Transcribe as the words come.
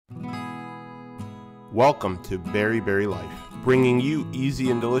Welcome to Berry Life, bringing you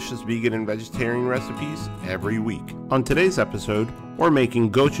easy and delicious vegan and vegetarian recipes every week. On today's episode, we're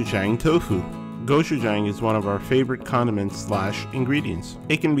making gochujang tofu. Gochujang is one of our favorite condiments / ingredients.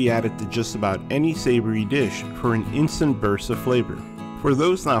 It can be added to just about any savory dish for an instant burst of flavor. For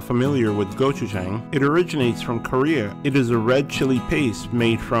those not familiar with gochujang, it originates from Korea. It is a red chili paste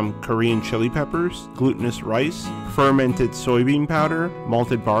made from Korean chili peppers, glutinous rice, fermented soybean powder,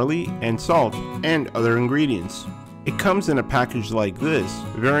 malted barley, and salt, and other ingredients. It comes in a package like this,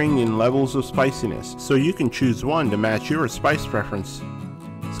 varying in levels of spiciness, so you can choose one to match your spice preference.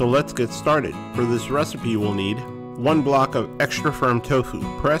 So let's get started. For this recipe we'll need 1 block of extra firm tofu,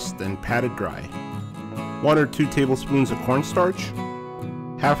 pressed and patted dry, 1 or 2 tablespoons of cornstarch,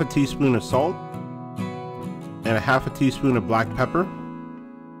 half a teaspoon of salt, and a half a teaspoon of black pepper,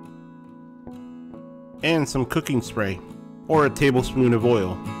 and some cooking spray, or a tablespoon of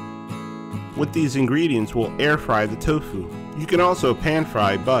oil. With these ingredients, we'll air fry the tofu. You can also pan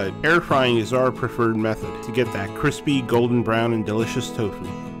fry, but air frying is our preferred method to get that crispy, golden brown, and delicious tofu.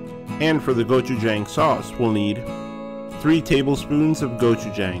 And for the gochujang sauce, we'll need 3 tablespoons of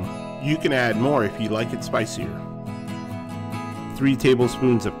gochujang. You can add more if you like it spicier. 3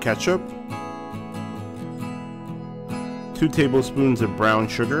 tablespoons of ketchup, 2 tablespoons of brown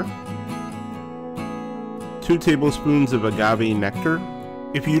sugar, 2 tablespoons of agave nectar.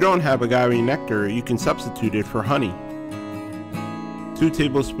 If you don't have agave nectar, you can substitute it for honey. 2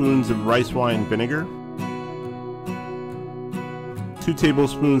 tablespoons of rice wine vinegar, 2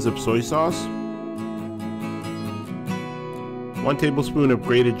 tablespoons of soy sauce, 1 tablespoon of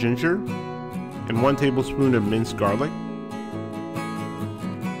grated ginger, and 1 tablespoon of minced garlic,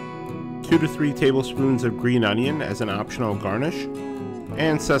 2 to 3 tablespoons of green onion as an optional garnish,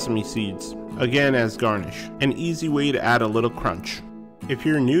 and sesame seeds, again as garnish, an easy way to add a little crunch. If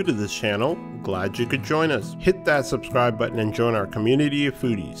you're new to this channel, glad you could join us. Hit that subscribe button and join our community of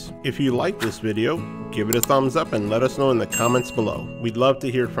foodies. If you like this video, give it a thumbs up and let us know in the comments below. We'd love to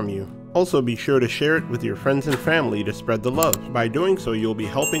hear from you. Also be sure to share it with your friends and family to spread the love. By doing so, you'll be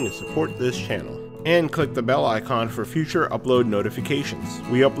helping to support this channel. And click the bell icon for future upload notifications.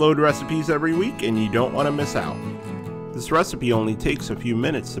 We upload recipes every week and you don't want to miss out. This recipe only takes a few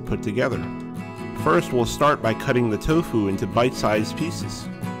minutes to put together. First, we'll start by cutting the tofu into bite-sized pieces.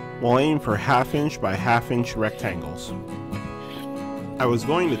 We'll aim for 1/2 inch by 1/2 inch rectangles. I was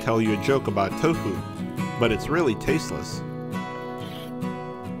going to tell you a joke about tofu, but it's really tasteless.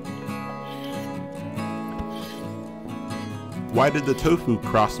 Why did the tofu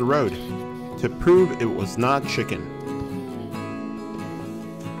cross the road? To prove it was not chicken.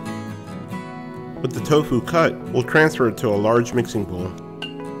 With the tofu cut, we'll transfer it to a large mixing bowl.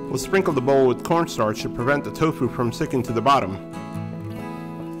 We'll sprinkle the bowl with cornstarch to prevent the tofu from sticking to the bottom.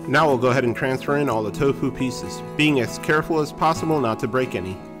 Now we'll go ahead and transfer in all the tofu pieces, being as careful as possible not to break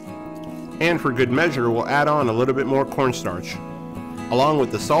any. And for good measure, we'll add on a little bit more cornstarch, along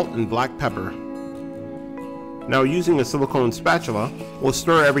with the salt and black pepper. Now, using a silicone spatula, we'll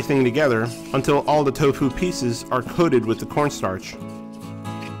stir everything together until all the tofu pieces are coated with the cornstarch.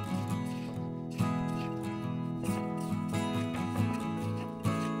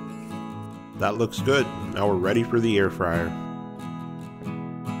 That looks good. Now we're ready for the air fryer.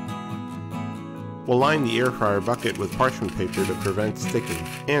 We'll line the air fryer bucket with parchment paper to prevent sticking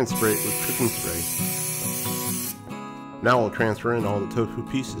and spray it with cooking spray. Now we'll transfer in all the tofu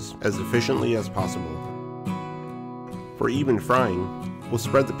pieces as efficiently as possible. For even frying, we'll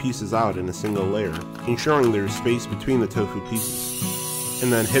spread the pieces out in a single layer, ensuring there's space between the tofu pieces,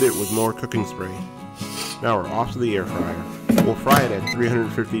 and then hit it with more cooking spray. Now we're off to the air fryer. We'll fry it at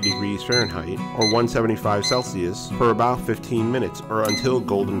 350 degrees Fahrenheit or 175 Celsius for about 15 minutes or until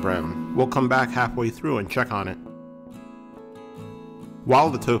golden brown. We'll come back halfway through and check on it.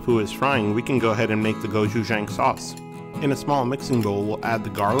 While the tofu is frying, we can go ahead and make the gochujang sauce. In a small mixing bowl, we'll add the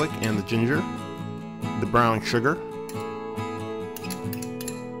garlic and the ginger, the brown sugar,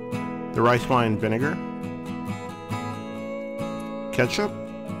 the rice wine vinegar, ketchup,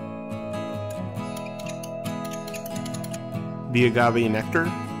 the agave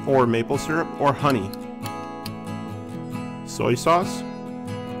nectar or maple syrup or honey, soy sauce,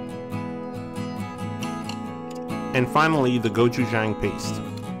 and finally the gochujang paste.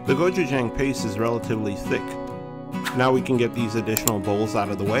 The gochujang paste is relatively thick. Now we can get these additional bowls out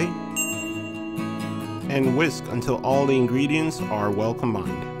of the way and whisk until all the ingredients are well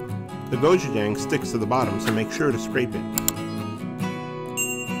combined. The gochujang sticks to the bottom, so make sure to scrape it.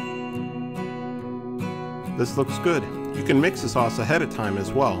 This looks good. You can mix the sauce ahead of time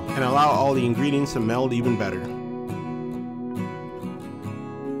as well and allow all the ingredients to meld even better.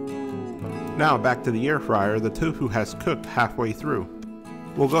 Now back to the air fryer. The tofu has cooked halfway through.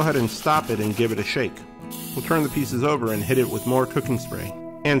 We'll go ahead and stop it and give it a shake. We'll turn the pieces over and hit it with more cooking spray,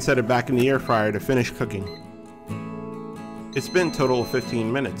 and set it back in the air fryer to finish cooking. It's been a total of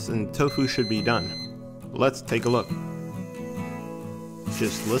 15 minutes and the tofu should be done. Let's take a look.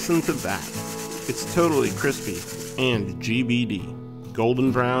 Just listen to that. It's totally crispy and GBD,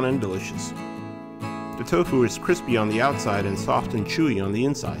 golden brown and delicious. The tofu is crispy on the outside and soft and chewy on the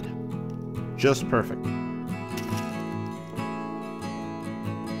inside. Just perfect.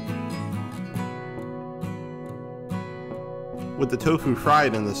 With the tofu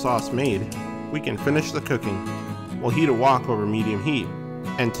fried and the sauce made, we can finish the cooking. We'll heat a wok over medium heat,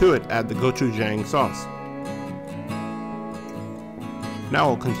 and to it add the gochujang sauce. Now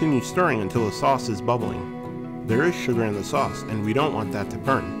we'll continue stirring until the sauce is bubbling. There is sugar in the sauce and we don't want that to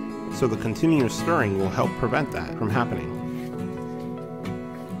burn, so the continuous stirring will help prevent that from happening.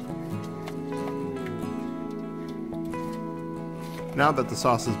 Now that the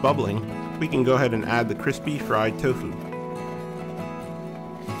sauce is bubbling, we can go ahead and add the crispy fried tofu.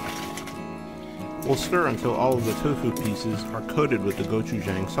 We'll stir until all of the tofu pieces are coated with the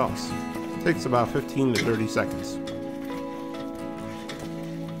gochujang sauce. It takes about 15 to 30 seconds.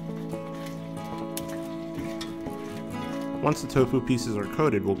 Once the tofu pieces are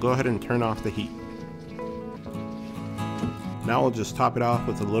coated, we'll go ahead and turn off the heat. Now we'll just top it off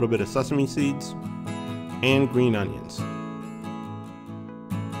with a little bit of sesame seeds and green onions.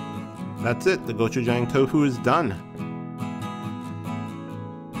 That's it, the gochujang tofu is done.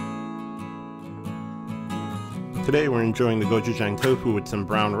 Today we're enjoying the gochujang tofu with some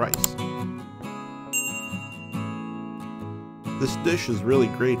brown rice. This dish is really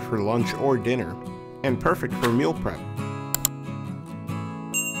great for lunch or dinner, and perfect for meal prep.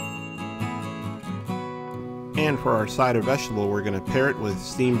 And for our side of vegetable, we're going to pair it with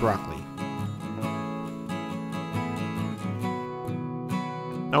steamed broccoli.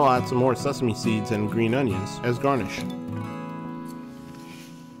 Now I'll add some more sesame seeds and green onions as garnish.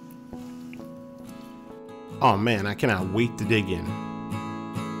 Oh man, I cannot wait to dig in.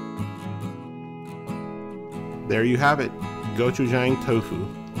 There you have it, gochujang tofu,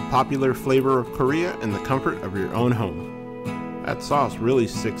 popular flavor of Korea in the comfort of your own home. That sauce really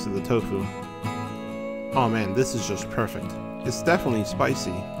sticks to the tofu. Oh man, this is just perfect. It's definitely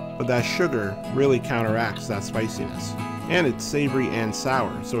spicy, but that sugar really counteracts that spiciness. And it's savory and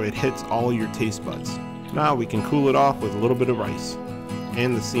sour, so it hits all your taste buds. Now we can cool it off with a little bit of rice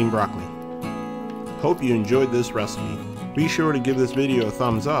and the steamed broccoli. Hope you enjoyed this recipe. Be sure to give this video a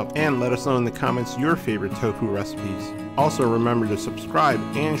thumbs up and let us know in the comments your favorite tofu recipes. Also remember to subscribe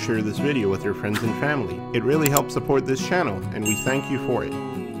and share this video with your friends and family. It really helps support this channel and we thank you for it.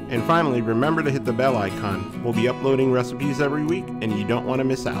 And finally, remember to hit the bell icon. We'll be uploading recipes every week and you don't want to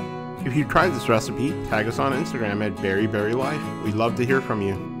miss out. If you tried this recipe, tag us on Instagram at berryberrylife. We'd love to hear from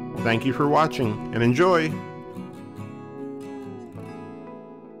you. Thank you for watching and enjoy!